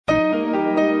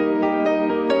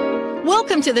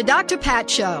Welcome to the Dr. Pat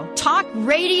Show. Talk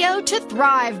radio to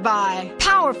thrive by.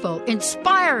 Powerful,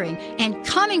 inspiring, and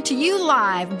coming to you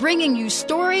live, bringing you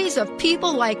stories of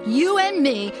people like you and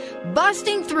me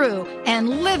busting through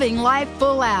and living life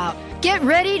full out. Get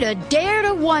ready to dare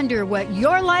to wonder what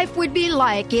your life would be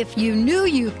like if you knew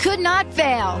you could not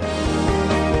fail.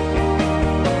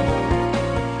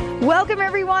 Welcome,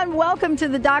 everyone. Welcome to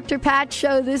the Dr. Pat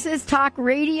Show. This is Talk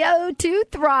Radio to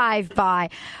Thrive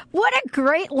By. What a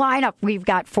great lineup we've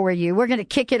got for you. We're going to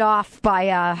kick it off by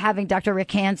having Dr.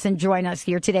 Rick Hanson join us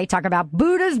here today, talk about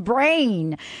Buddha's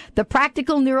brain, the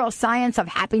practical neuroscience of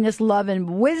happiness, love,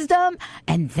 and wisdom.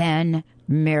 And then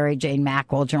Mary Jane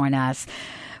Mack will join us.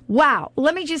 Wow.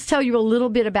 Let me just tell you a little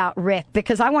bit about Rick,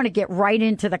 because I want to get right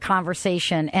into the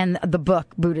conversation and the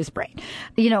book, Buddha's Brain.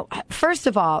 You know, first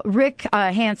of all, Rick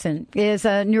Hanson is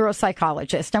a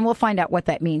neuropsychologist, and we'll find out what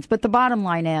that means. But the bottom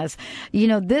line is, you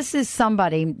know, this is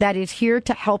somebody that is here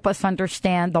to help us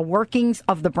understand the workings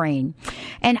of the brain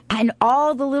and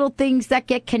all the little things that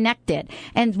get connected.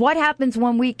 And what happens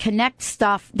when we connect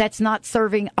stuff that's not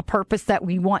serving a purpose that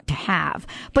we want to have.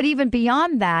 But even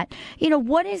beyond that, you know,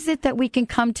 what is it that we can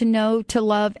come to know, to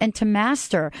love, and to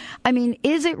master? I mean,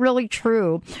 is it really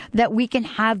true that we can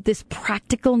have this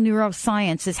practical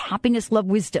neuroscience, this happiness, love,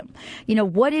 wisdom? You know,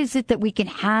 what is it that we can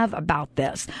have about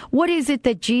this? What is it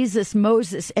that Jesus,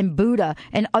 Moses, and Buddha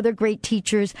and other great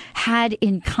teachers had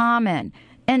in common?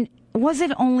 And was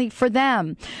it only for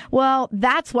them? Well,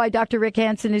 that's why Dr. Rick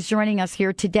Hanson is joining us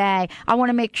here today. I want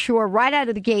to make sure right out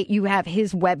of the gate you have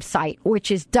his website,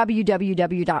 which is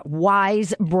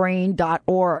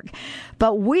www.wisebrain.org.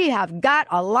 But we have got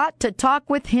a lot to talk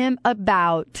with him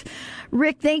about.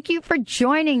 Rick, thank you for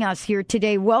joining us here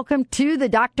today. Welcome to the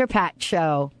Dr. Pat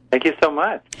Show. Thank you so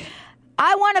much.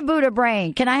 I want a Buddha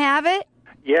brain. Can I have it?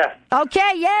 Yes.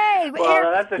 Okay, yay!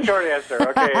 Well, that's a short answer.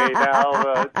 Okay,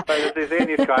 now, as they say in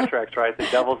these contracts, right, the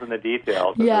devil's in the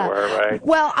details, as it were, right?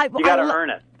 Well, you got to earn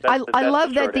it. I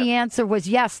love that the answer was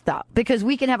yes, though, because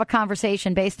we can have a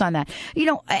conversation based on that. You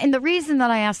know, and the reason that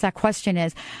I asked that question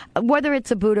is, whether it's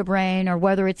a Buddha brain or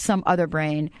whether it's some other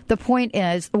brain, the point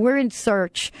is we're in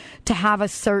search to have a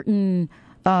certain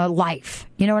life.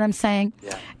 You know what I'm saying?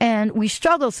 Yeah. And we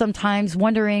struggle sometimes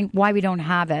wondering why we don't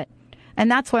have it. And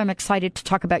that's why I'm excited to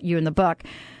talk about you in the book.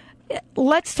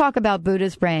 Let's talk about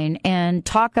Buddha's brain and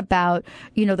talk about,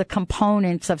 you know, the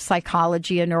components of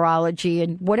psychology and neurology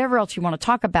and whatever else you want to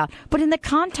talk about. But in the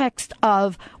context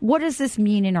of what does this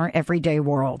mean in our everyday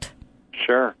world?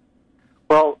 Sure.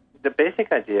 Well, the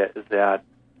basic idea is that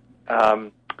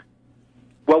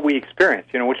what we experience,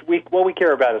 you know, what we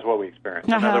care about is what we experience.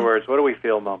 In other words, what do we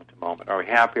feel moment to moment? Are we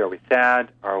happy? Are we sad?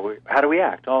 How do we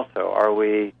act also? Are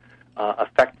we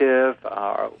effective?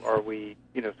 Are we,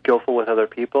 you know, skillful with other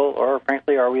people? Or,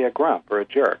 frankly, are we a grump or a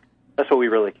jerk? That's what we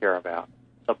really care about.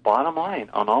 The bottom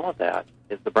line on all of that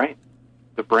is the brain.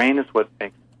 The brain is what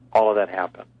makes all of that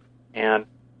happen. And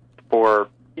for,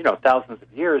 you know, thousands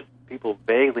of years, people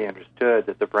vaguely understood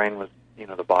that the brain was, you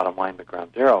know, the bottom line, the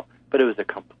ground zero, but it was a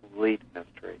complete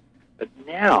mystery. But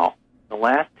now, the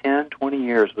last 10, 20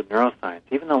 years with neuroscience,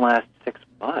 even the last 6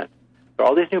 months, there are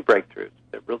all these new breakthroughs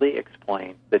that really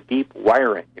explain the deep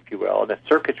wiring, if you will, the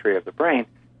circuitry of the brain.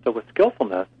 So with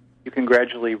skillfulness, you can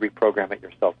gradually reprogram it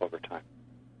yourself over time.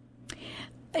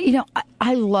 You know,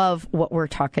 I love what we're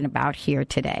talking about here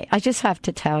today. I just have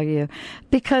to tell you,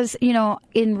 because, you know,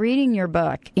 in reading your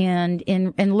book and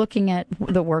in looking at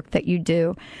the work that you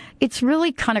do, it's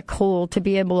really kind of cool to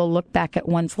be able to look back at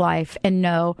one's life and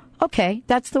know, okay,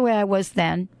 that's the way I was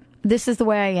then. This is the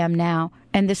way I am now,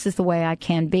 and this is the way I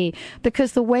can be.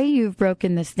 Because the way you've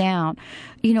broken this down,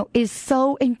 you know, is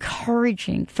so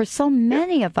encouraging for so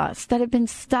many of us that have been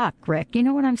stuck, Rick. You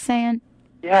know what I'm saying?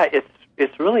 Yeah,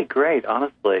 it's really great,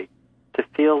 honestly, to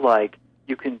feel like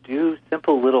you can do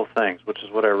simple little things, which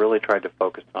is what I really tried to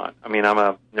focus on. I mean, I'm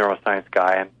a neuroscience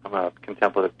guy, and I'm a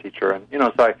contemplative teacher, and, you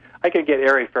know, so I could get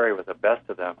airy-fairy with the best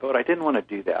of them, but I didn't want to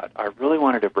do that. I really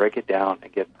wanted to break it down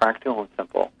and get practical and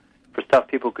simple for stuff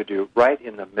people could do right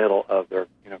in the middle of their,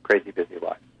 you know, crazy busy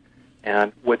life.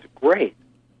 And what's great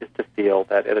is to feel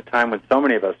that at a time when so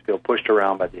many of us feel pushed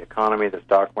around by the economy, the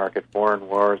stock market, foreign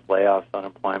wars, layoffs,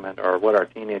 unemployment, or what our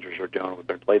teenagers are doing with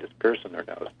their latest pierce in their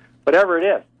nose, whatever it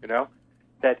is, you know,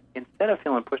 that instead of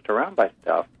feeling pushed around by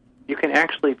stuff, you can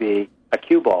actually be a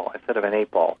cue ball instead of an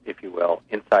 8-ball, if you will,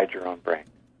 inside your own brain.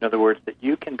 In other words, that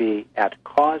you can be at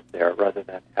cause there rather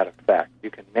than at effect. You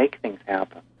can make things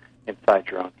happen inside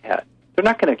your own head. They're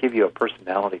not going to give you a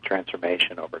personality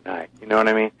transformation overnight. You know what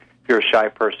I mean? If you're a shy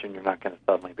person, you're not going to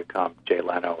suddenly become Jay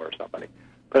Leno or somebody.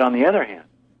 But on the other hand,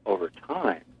 over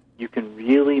time, you can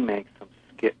really make some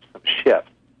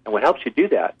shifts. And what helps you do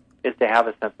that is to have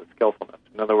a sense of skillfulness.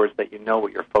 In other words, that you know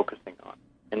what you're focusing on.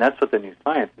 And that's what the new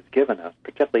science has given us,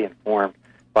 particularly informed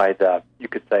by the, you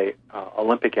could say,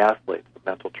 Olympic athletes with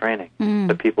mental training,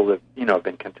 the people that, have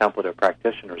been contemplative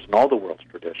practitioners in all the world's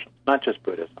traditions, not just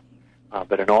Buddhism,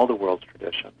 but in all the world's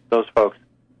traditions. Those folks,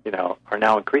 are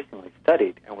now increasingly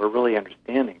studied, and we're really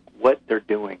understanding what they're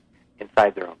doing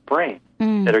inside their own brain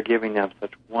that are giving them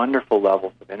such wonderful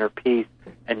levels of inner peace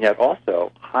and yet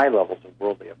also high levels of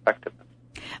worldly effectiveness.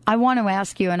 I want to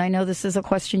ask you, and I know this is a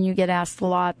question you get asked a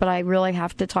lot, but I really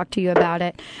have to talk to you about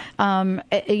it.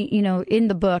 In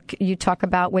the book, you talk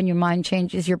about when your mind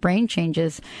changes, your brain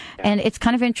changes. Yeah. And it's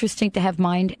kind of interesting to have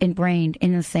mind and brain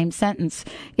in the same sentence.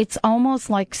 It's almost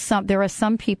like there are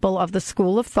some people of the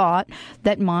school of thought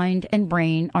that mind and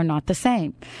brain are not the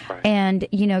same. Right. And,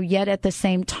 yet at the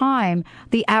same time,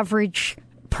 the average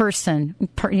person,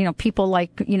 people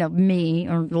like, me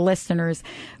or the listeners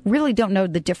really don't know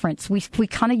the difference. We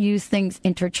kind of use things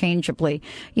interchangeably.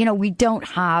 We don't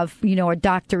have, a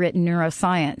doctorate in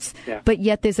neuroscience, but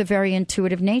yet there's a very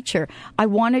intuitive nature. I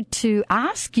wanted to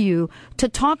ask you to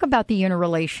talk about the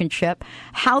interrelationship,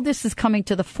 how this is coming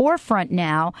to the forefront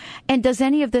now, and does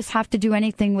any of this have to do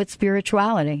anything with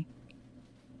spirituality?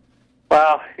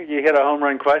 Well, you hit a home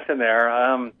run question there.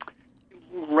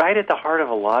 Right at the heart of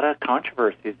a lot of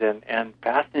controversies and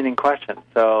fascinating questions.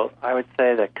 So I would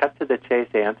say the cut-to-the-chase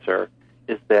answer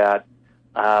is that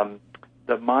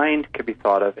the mind could be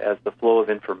thought of as the flow of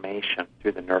information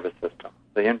through the nervous system.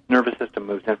 The nervous system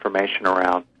moves information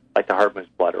around like the heart moves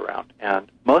blood around. And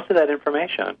most of that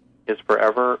information is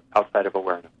forever outside of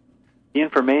awareness. The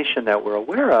information that we're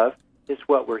aware of is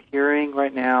what we're hearing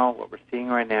right now, what we're seeing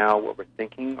right now, what we're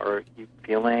thinking or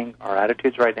feeling, our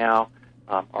attitudes right now,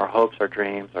 our hopes, our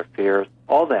dreams, our fears,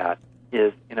 all that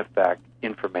is, in effect,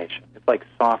 information. It's like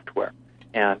software,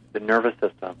 and the nervous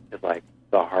system is like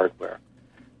the hardware.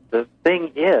 The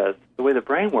thing is, the way the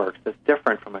brain works is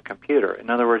different from a computer. In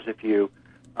other words, if you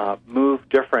move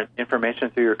different information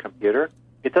through your computer,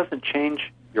 it doesn't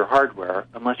change your hardware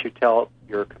unless you tell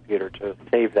your computer to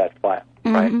save that file,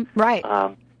 right? Right.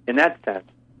 In that sense,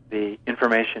 the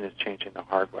information is changing the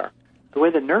hardware. The way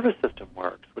the nervous system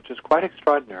works, which is quite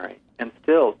extraordinary and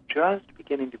still just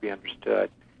beginning to be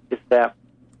understood, is that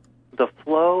the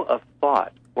flow of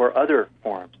thought or other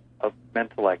forms of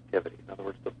mental activity, in other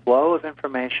words, the flow of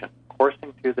information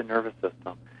coursing through the nervous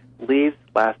system, leaves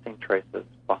lasting traces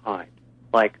behind.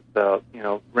 Like the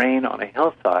rain on a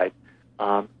hillside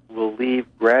will leave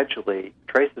gradually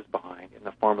traces behind in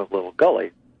the form of little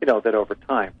gullies, that over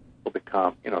time will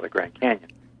become, the Grand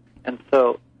Canyon. And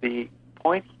so the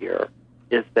point here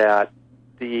is that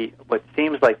what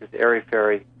seems like this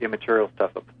airy-fairy immaterial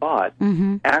stuff of thought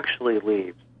actually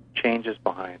leaves changes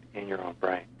behind in your own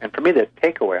brain. And for me, the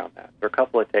takeaway on that, there are a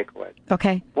couple of takeaways.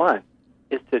 Okay. One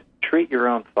is to treat your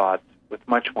own thoughts with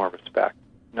much more respect.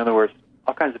 In other words,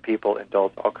 all kinds of people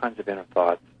indulge all kinds of inner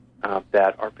thoughts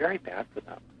that are very bad for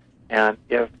them. And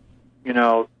if,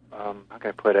 how can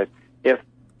I put it, if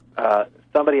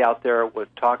somebody out there was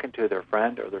talking to their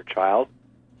friend or their child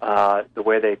the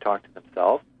way they talk to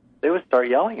themselves, they would start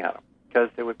yelling at them because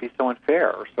it would be so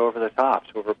unfair or so over the top,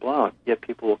 so overblown. Yet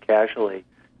people will casually,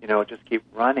 just keep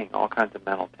running all kinds of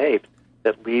mental tapes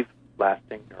that leave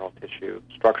lasting neural tissue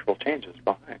structural changes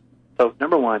behind. So,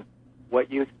 number one,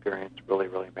 what you experience really,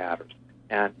 really matters.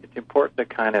 And it's important to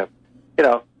kind of,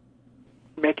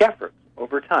 make efforts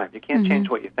over time. You can't change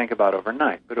what you think about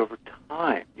overnight, but over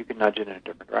time, you can nudge it in a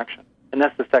different direction. And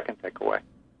that's the second takeaway,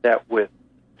 that with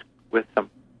some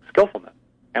skillfulness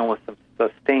and with some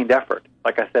sustained effort,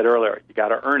 like I said earlier, you got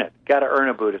to earn it. You got to earn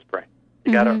a Buddhist brain.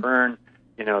 You got to earn,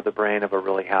 the brain of a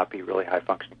really happy, really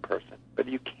high-functioning person. But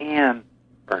you can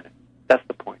earn it. That's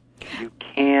the point. You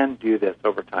can do this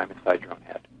over time inside your own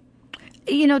head.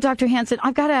 Dr. Hanson,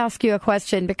 I've got to ask you a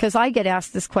question because I get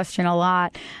asked this question a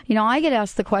lot. I get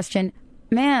asked the question,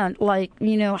 man,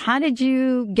 how did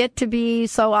you get to be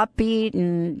so upbeat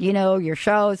and, your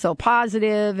show is so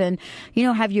positive and,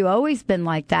 have you always been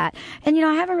like that? And,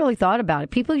 I haven't really thought about it.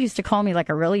 People used to call me like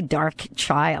a really dark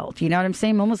child. You know what I'm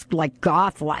saying? Almost like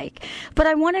goth-like. But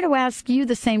I wanted to ask you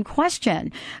the same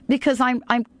question because I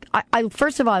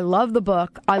first of all, I love the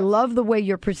book. I love the way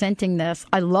you're presenting this.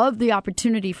 I love the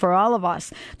opportunity for all of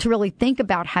us to really think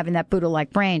about having that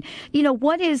Buddha-like brain.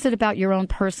 What is it about your own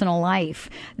personal life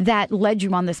that led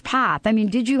you on this path? I mean,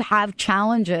 did you have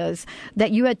challenges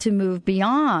that you had to move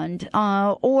beyond?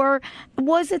 Or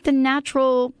was it the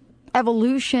natural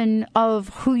evolution of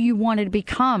who you wanted to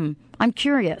become? I'm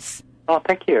curious. Oh,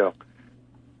 thank you.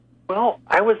 Well,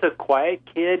 I was a quiet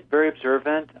kid, very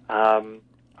observant.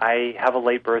 I have a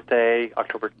late birthday,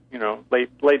 October,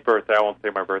 late birthday. I won't say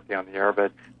my birthday on the air,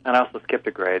 and I also skipped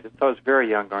a grade. And so I was very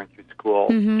young going through school,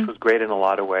 which was great in a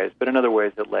lot of ways, but in other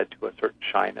ways it led to a certain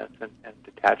shyness and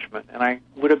detachment. And I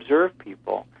would observe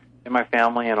people in my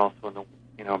family and also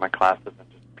in my classes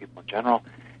and just people in general.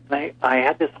 And I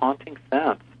had this haunting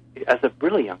sense as a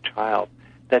really young child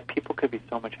that people could be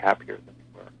so much happier than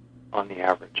they were on the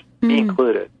average, me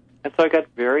included. And so I got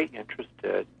very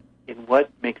interested in what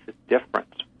makes a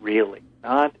difference, really,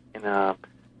 not in a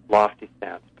lofty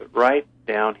sense, but right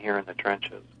down here in the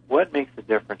trenches. What makes a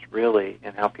difference, really,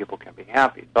 in how people can be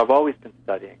happy? So I've always been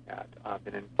studying that. I've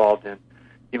been involved in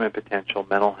human potential,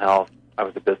 mental health. I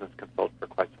was a business consultant for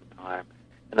quite some time.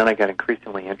 And then I got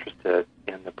increasingly interested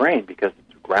in the brain because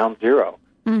it's ground zero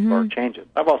for changes.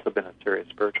 I've also been a serious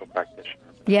spiritual practitioner.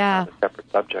 Yeah. That's a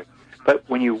separate subject. But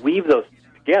when you weave those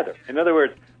together, in other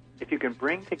words, if you can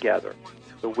bring together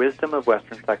the wisdom of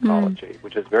Western psychology,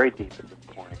 which is very deep at this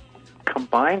point,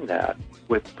 combine that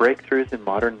with breakthroughs in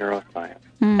modern neuroscience,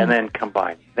 and then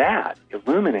combine that,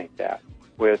 illuminate that,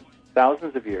 with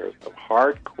thousands of years of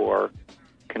hardcore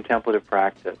contemplative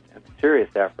practice and serious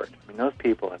effort. I mean, those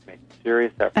people have made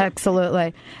serious effort.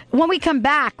 Absolutely. When we come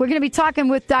back, we're going to be talking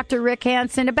with Dr. Rick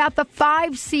Hanson about the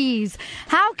 5 C's.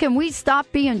 How can we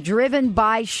stop being driven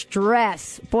by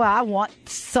stress? Boy, I want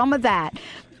some of that.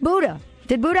 Buddha.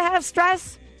 Did Buddha have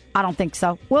stress? I don't think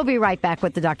so. We'll be right back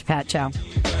with the Dr. Pat Show.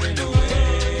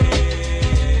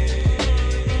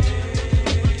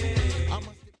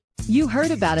 You heard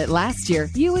about it last year.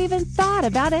 You even thought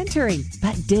about entering,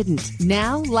 but didn't.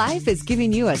 Now, life is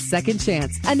giving you a second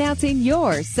chance, announcing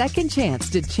your second chance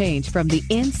to change from the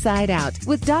inside out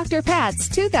with Dr. Pat's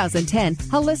 2010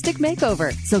 Holistic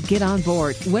Makeover. So get on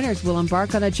board. Winners will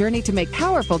embark on a journey to make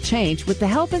powerful change with the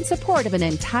help and support of an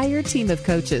entire team of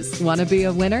coaches. Want to be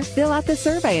a winner? Fill out the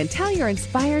survey and tell your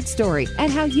inspired story and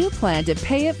how you plan to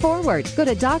pay it forward. Go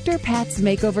to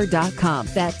drpatsmakeover.com.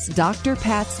 That's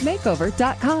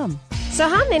drpatsmakeover.com. So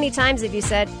how many times have you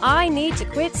said, I need to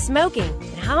quit smoking?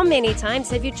 And how many times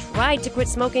have you tried to quit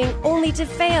smoking only to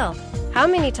fail? How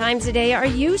many times a day are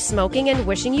you smoking and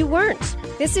wishing you weren't?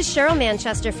 This is Cheryl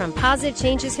Manchester from Positive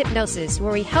Changes Hypnosis,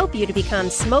 where we help you to become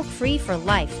smoke-free for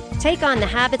life. Take on the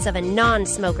habits of a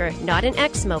non-smoker, not an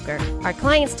ex-smoker. Our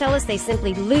clients tell us they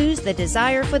simply lose the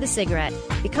desire for the cigarette,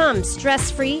 become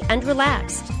stress-free and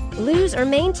relaxed, lose or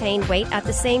maintain weight at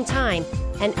the same time,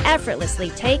 and effortlessly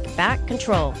take back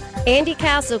control. Andy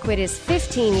Castle quit his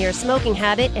 15-year smoking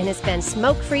habit and has been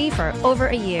smoke-free for over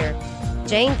a year.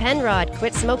 Jane Penrod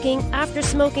quit smoking after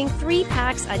smoking 3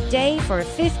 packs a day for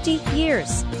 50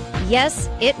 years. Yes,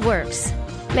 it works.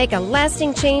 Make a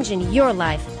lasting change in your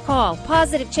life. Call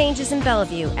Positive Changes in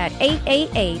Bellevue at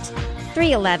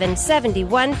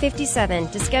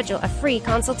 888-311-7157 to schedule a free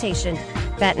consultation.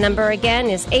 That number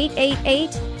again is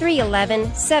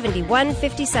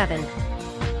 888-311-7157.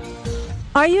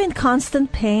 Are you in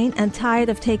constant pain and tired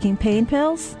of taking pain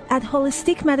pills? At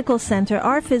Holistic Medical Center,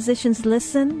 our physicians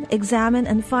listen, examine,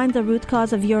 and find the root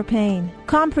cause of your pain.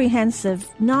 Comprehensive,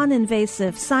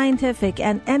 non-invasive, scientific,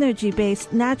 and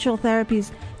energy-based natural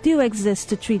therapies do exist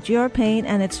to treat your pain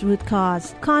and its root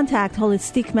cause. Contact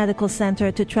Holistic Medical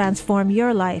Center to transform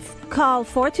your life. Call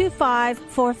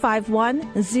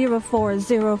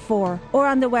 425-451-0404 or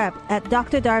on the web at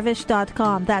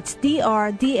drdarvish.com. That's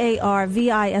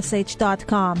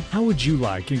drdarvish.com. How would you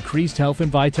like increased health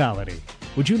and vitality?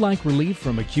 Would you like relief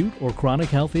from acute or chronic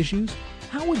health issues?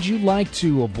 How would you like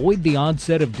to avoid the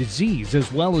onset of disease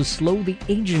as well as slow the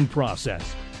aging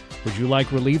process? Would you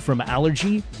like relief from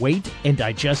allergy, weight, and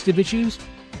digestive issues?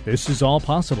 This is all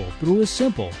possible through a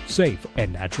simple, safe,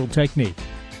 and natural technique.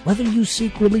 Whether you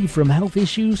seek relief from health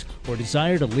issues or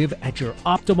desire to live at your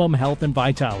optimum health and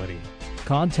vitality,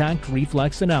 contact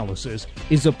reflex analysis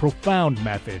is a profound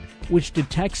method which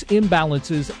detects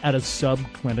imbalances at a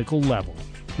subclinical level,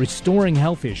 restoring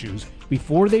health issues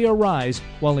before they arise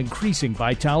while increasing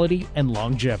vitality and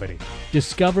longevity.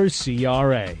 Discover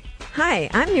CRA. Hi,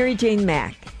 I'm Mary Jane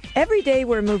Mack. Every day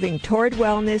we're moving toward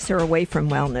wellness or away from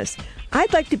wellness.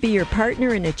 I'd like to be your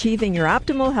partner in achieving your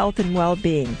optimal health and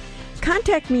well-being.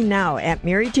 Contact me now at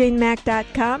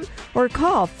maryjanemack.com or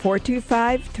call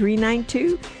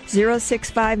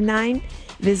 425-392-0659.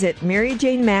 Visit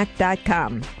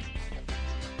maryjanemack.com.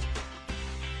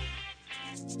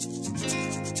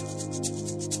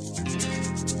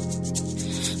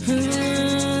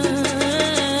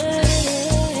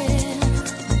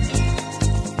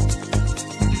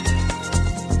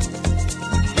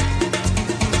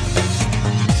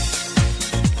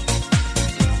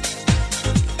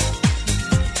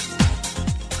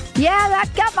 Yeah, that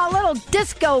got my little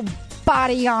disco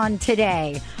body on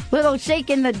today. Little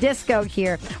shaking the disco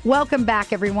here. Welcome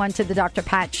back, everyone, to the Dr.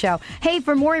 Pat Show. Hey,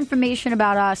 for more information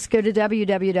about us, go to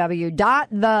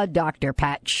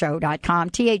www.thedrpatshow.com,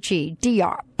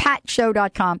 THEDR,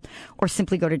 patshow.com, or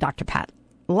simply go to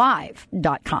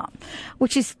drpatlive.com,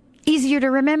 which is easier to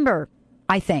remember,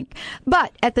 I think.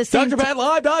 But at the same time...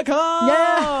 drpatlive.com!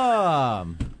 Yeah.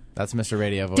 That's Mr.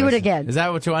 Radio voice. Do it again. Is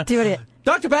that what you want? Do it again.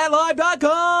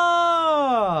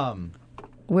 drpatlive.com!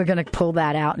 We're going to pull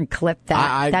that out and clip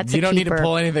that. That's you a don't keeper. need to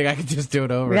pull anything. I can just do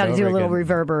it over. We got to do a little again.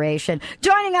 reverberation.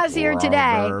 Joining us here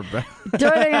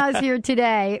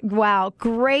today. Wow,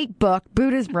 great book,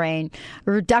 Buddha's Brain.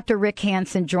 Dr. Rick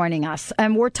Hanson joining us,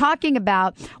 and we're talking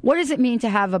about what does it mean to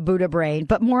have a Buddha brain,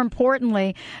 but more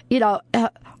importantly,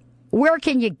 where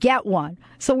can you get one?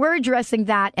 So we're addressing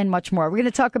that and much more. We're going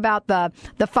to talk about the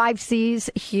 5 C's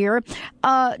here.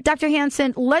 Dr.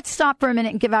 Hanson, let's stop for a minute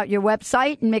and give out your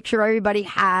website and make sure everybody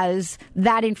has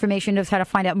that information, knows how to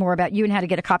find out more about you and how to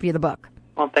get a copy of the book.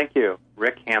 Well, thank you.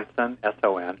 Rick Hanson,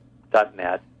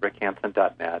 SON.net,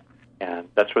 rickhanson.net. And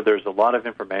that's where there's a lot of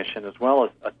information as well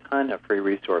as a ton of free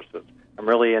resources. I'm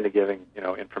really into giving,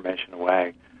 information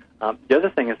away. The other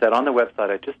thing is that on the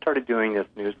website, I just started doing this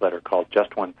newsletter called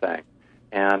Just One Thing.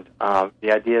 And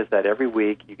the idea is that every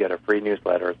week you get a free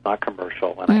newsletter. It's not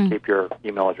commercial, and I keep your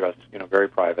email address, very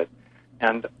private.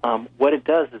 And what it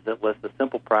does is it lists a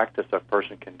simple practice a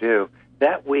person can do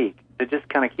that week to just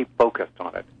kind of keep focused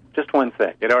on it. Just one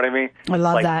thing. You know what I mean? I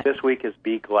love that. This week is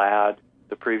be glad.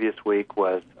 The previous week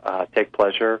was take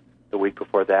pleasure. The week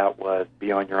before that was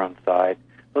be on your own side.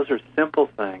 Those are simple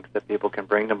things that people can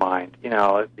bring to mind,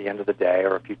 at the end of the day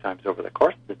or a few times over the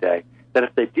course of the day, that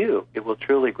if they do, it will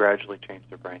truly gradually change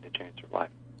their brain to change their life.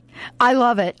 I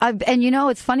love it. And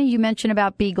it's funny you mentioned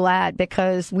about be glad,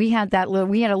 because we had a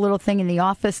little thing in the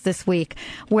office this week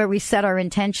where we set our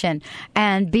intention,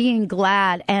 and being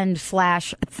glad and /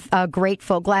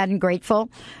 grateful, glad and grateful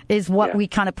is what we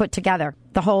kind of put together.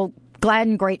 The whole glad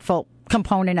and grateful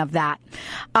component of that.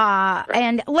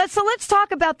 And let's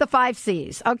talk about the 5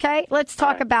 C's. Okay. Let's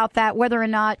talk about that, whether or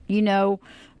not,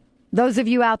 those of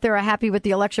you out there are happy with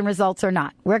the election results or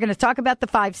not. We're going to talk about the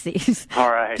 5 C's.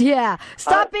 All right. Yeah.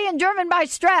 Stop being driven by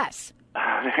stress.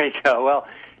 There you go. Well,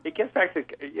 it gets back to,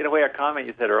 a comment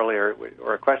you said earlier,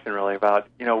 or a question really about,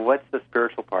 what's the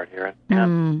spiritual part here?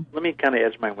 And let me kind of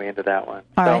edge my way into that one.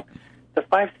 All right. The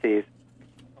 5 C's,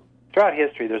 throughout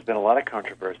history, there's been a lot of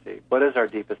controversy. What is our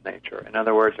deepest nature? In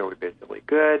other words, are we basically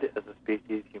good as a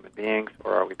species, human beings,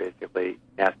 or are we basically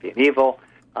nasty and evil?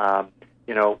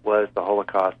 Was the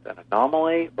Holocaust an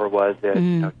anomaly, or was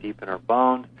it deep in our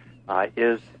bones?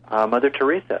 Is Mother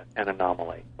Teresa an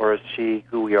anomaly, or is she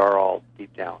who we are all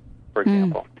deep down, for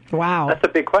example? Wow. That's a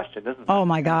big question, isn't it? Oh,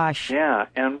 my gosh. Yeah,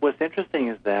 and what's interesting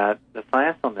is that the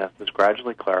science on this is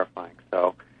gradually clarifying.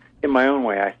 So in my own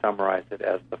way, I summarize it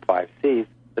as the 5 C's,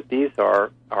 but these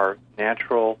are our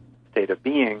natural state of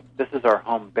being. This is our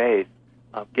home base,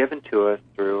 given to us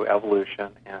through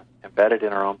evolution and embedded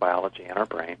in our own biology and our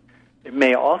brain. It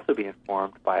may also be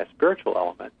informed by a spiritual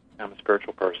element. I'm a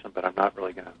spiritual person, but I'm not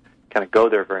really going to kind of go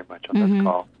there very much on this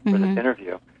call for this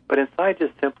interview. But inside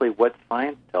just simply what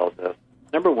science tells us,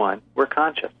 number one, we're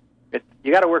conscious.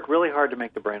 You got to work really hard to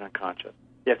make the brain unconscious.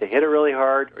 You have to hit it really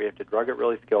hard, or you have to drug it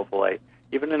really skillfully.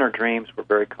 Even in our dreams, we're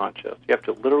very conscious. You have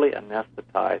to literally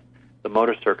anesthetize the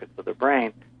motor circuits of the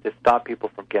brain to stop people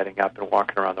from getting up and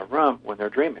walking around the room when they're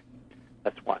dreaming.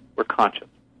 That's one. We're conscious.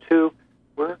 Two,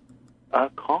 we're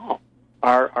calm.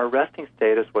 Our resting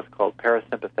state is what's called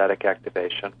parasympathetic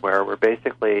activation, where we're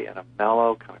basically in a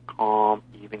mellow, kind of calm,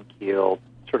 even-keeled,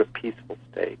 sort of peaceful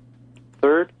state.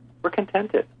 Third, we're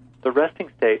contented. The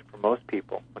resting state for most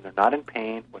people, when they're not in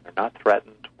pain, when they're not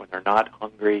threatened, when they're not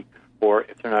hungry, or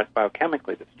if they're not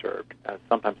biochemically disturbed, as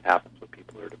sometimes happens when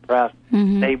people are depressed,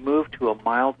 they move to a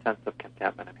mild sense of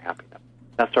contentment and happiness.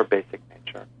 That's our basic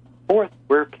nature. Fourth,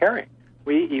 we're caring.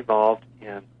 We evolved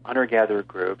in hunter-gatherer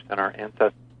groups, and our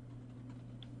ancestors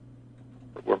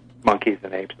were monkeys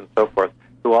and apes and so forth,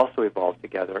 who also evolved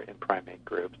together in primate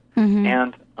groups.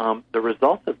 And the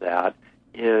result of that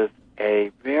is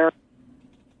a very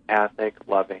empathic,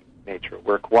 loving nature.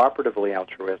 We're cooperatively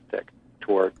altruistic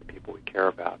toward the people we care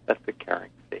about. That's the caring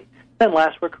C. Then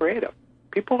last, we're creative.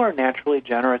 People are naturally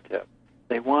generative.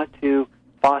 They want to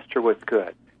foster what's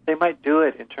good. They might do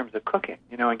it in terms of cooking,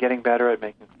 and getting better at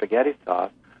making spaghetti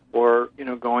sauce, or,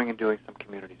 going and doing some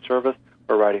community service,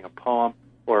 or writing a poem,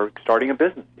 or starting a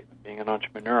business even, being an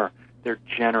entrepreneur. They're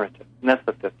generative, and that's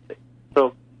the 5th C.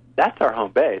 So that's our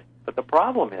home base. But the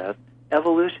problem is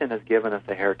evolution has given us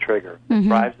a hair trigger that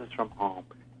drives us from home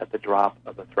at the drop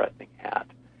of a threatening hat.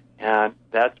 And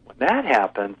when that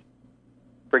happens,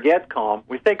 forget calm.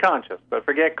 We stay conscious, but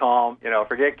forget calm,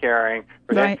 forget caring,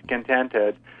 forget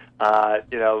contented.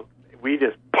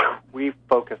 We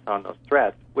focus on those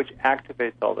threats, which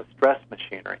activates all the stress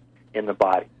machinery in the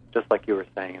body, just like you were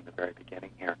saying in the very beginning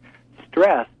here.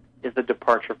 Stress is a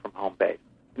departure from home base.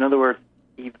 In other words,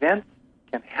 events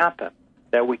can happen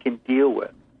that we can deal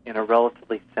with in a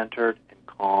relatively centered and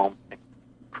calm and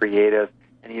creative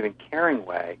and even caring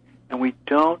way, and we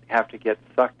don't have to get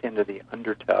sucked into the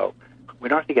undertow. We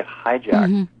don't have to get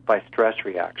hijacked by stress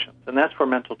reactions. And that's for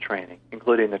mental training,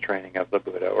 including the training of the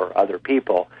Buddha or other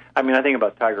people. I mean, I think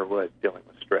about Tiger Woods dealing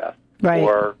with stress,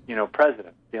 or,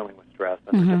 presidents dealing with stress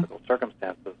under difficult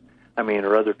circumstances. I mean,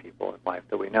 or other people in life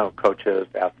that we know, coaches,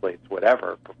 athletes,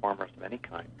 whatever, performers of any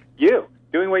kind. You,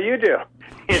 doing what you do,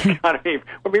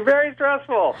 would be very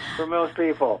stressful for most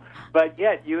people, but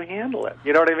yet you handle it.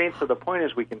 You know what I mean? So the point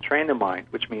is we can train the mind,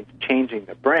 which means changing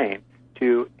the brain,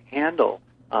 to handle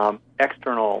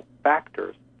external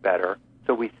factors better,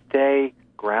 so we stay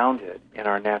grounded in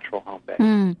our natural home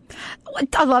base.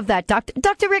 I love that,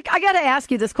 Dr. Rick. I got to ask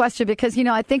you this question because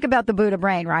I think about the Buddha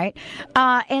brain, right?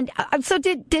 So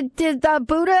did the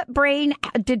Buddha brain?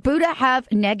 Did Buddha have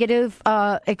negative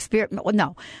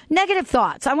negative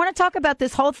thoughts? I want to talk about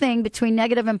this whole thing between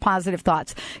negative and positive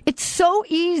thoughts. It's so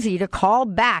easy to call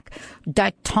back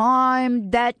that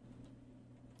time that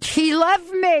he left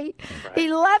me. Right.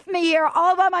 He left me here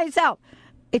all by myself.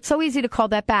 It's so easy to call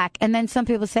that back. And then some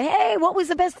people say, hey, what was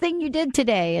the best thing you did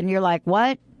today? And you're like,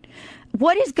 what?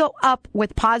 What is go up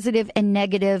with positive and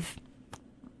negative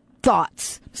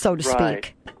thoughts, so to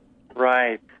speak?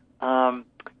 Right.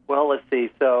 Well, let's see.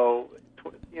 So,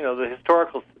 the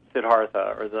historical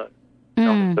Siddhartha, or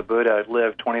the Buddha,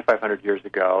 lived 2,500 years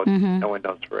ago. No one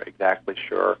knows for exactly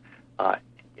sure,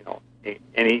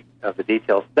 any of the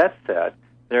details. That said,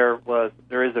 there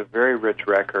is a very rich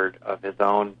record of his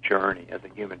own journey as a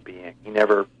human being. He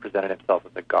never presented himself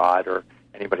as a god or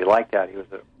anybody like that. He was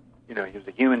a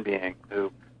human being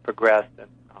who progressed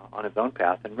on his own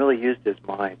path and really used his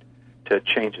mind to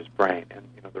change his brain. And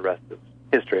the rest is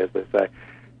history, as they say.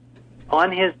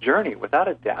 On his journey, without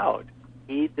a doubt,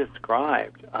 he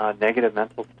described negative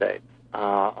mental states.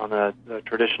 On the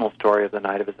traditional story of the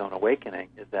night of his own awakening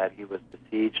is that he was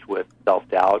besieged with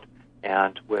self-doubt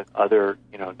and with other,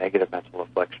 negative mental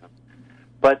afflictions.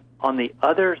 But on the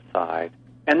other side,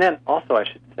 and then also I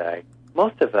should say,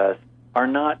 most of us are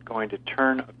not going to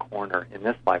turn a corner in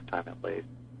this lifetime at least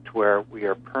to where we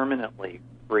are permanently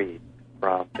freed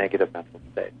from negative mental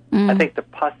states. I think the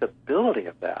possibility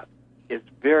of that is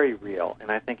very real,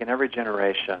 and I think in every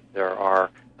generation there are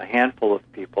a handful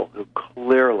of people who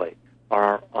clearly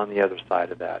are on the other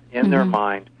side of that. In their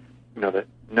mind, that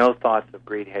no thoughts of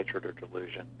greed, hatred, or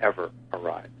delusion ever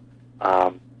arise.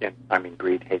 I mean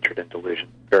greed, hatred, and delusion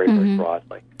very, very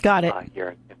broadly. Got it.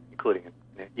 Here, including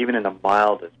even in the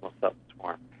mildest, most subtlest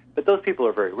form. But those people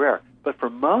are very rare. But for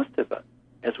most of us,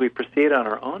 as we proceed on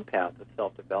our own path of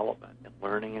self-development and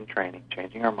learning and training,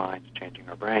 changing our minds, changing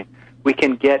our brain, we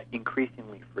can get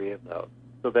increasingly free of those.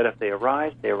 So that if they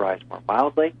arise more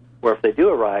mildly, or if they do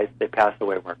arise, they pass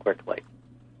away more quickly.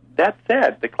 That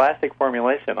said, the classic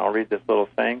formulation, I'll read this little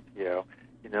saying to you,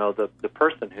 the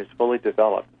person who's fully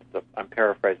developed, I'm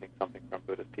paraphrasing something from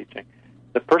Buddha's teaching,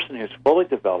 the person who's fully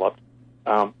developed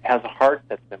has a heart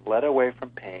that's been led away from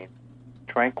pain,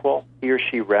 tranquil, he or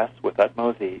she rests with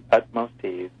utmost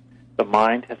ease, the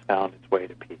mind has found its way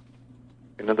to peace.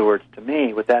 In other words, to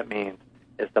me, what that means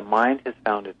is the mind has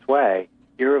found its way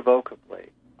irrevocably,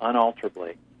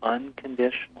 unalterably,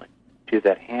 unconditionally to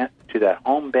that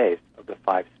home base of the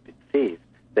 5 C's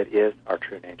that is our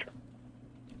true nature.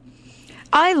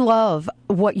 I love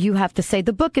what you have to say.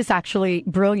 The book is actually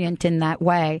brilliant in that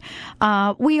way.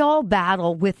 We all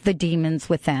battle with the demons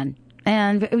within.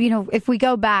 And, if we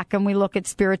go back and we look at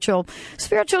spiritual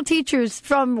teachers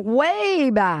from way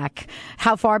back,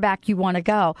 how far back you want to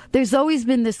go, there's always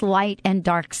been this light and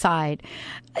dark side.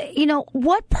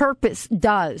 What purpose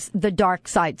does the dark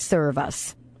side serve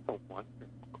us? That's a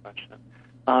wonderful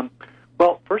question.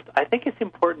 Well, first, I think it's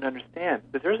important to understand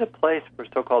that there's a place for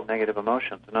so-called negative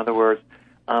emotions. In other words,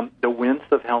 the wince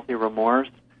of healthy remorse,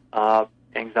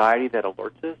 anxiety that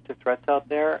alerts us to threats out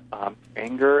there,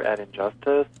 anger at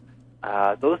injustice,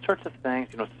 those sorts of things,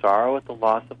 sorrow at the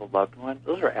loss of a loved one,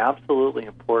 those are absolutely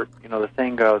important. The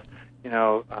saying goes,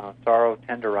 sorrow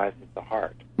tenderizes the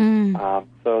heart.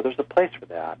 So there's a place for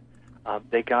that.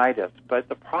 They guide us. But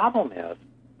the problem is,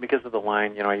 because of the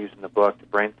line, I use in the book, the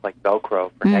brain's like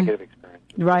Velcro for negative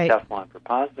experiences, right. Teflon for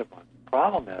positive ones. The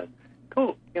problem is,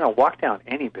 walk down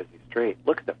any busy street,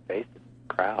 look at the faces of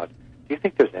the crowd. Do you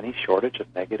think there's any shortage of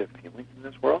negative feelings in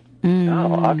this world?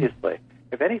 No, obviously.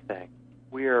 If anything,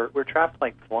 we're trapped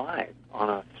like flies on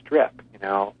a strip,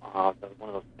 one of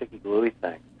those sticky, gluey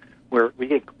things, where we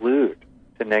get glued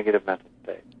to negative mental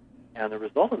states. And the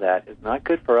result of that is not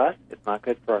good for us. It's not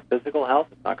good for our physical health.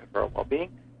 It's not good for our well-being.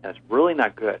 And it's really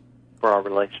not good for our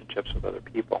relationships with other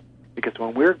people. Because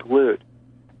when we're glued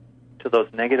to those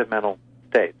negative mental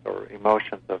states or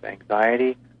emotions of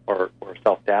anxiety or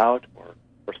self-doubt or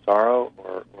sorrow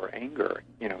or anger,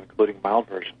 including mild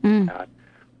versions of that,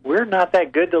 we're not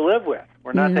that good to live with.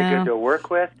 We're not that good to work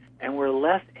with, and we're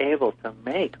less able to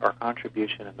make our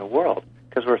contribution in the world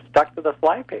because we're stuck to the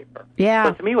flypaper. Yeah.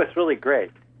 So to me, what's really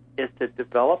great is to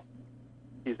develop,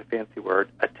 use a fancy word,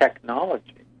 a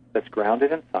technology that's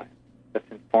grounded in science, that's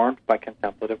informed by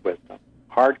contemplative wisdom,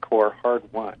 hardcore,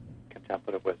 hard-won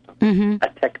contemplative wisdom, a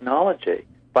technology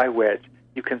by which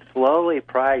you can slowly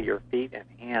pry your feet and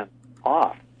hands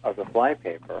off of the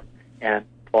flypaper and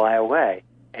fly away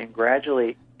and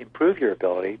gradually improve your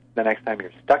ability the next time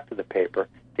you're stuck to the paper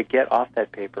to get off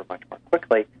that paper much more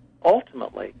quickly,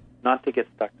 ultimately not to get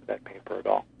stuck to that paper at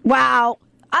all. Wow.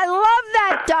 I love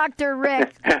that, Dr.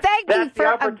 Rick. Thank you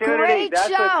for a great That's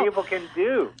show. That's what people can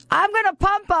do. I'm going to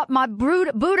pump up my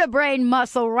Buddha brain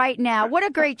muscle right now. What a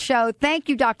great show. Thank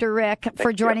you, Dr. Rick,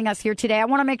 for joining us here today. I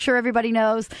want to make sure everybody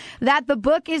knows that the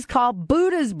book is called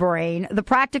Buddha's Brain, The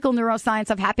Practical Neuroscience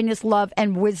of Happiness, Love,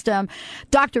 and Wisdom.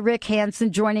 Dr. Rick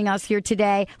Hanson joining us here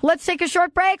today. Let's take a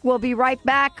short break. We'll be right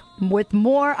back with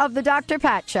more of the Dr.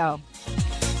 Pat Show.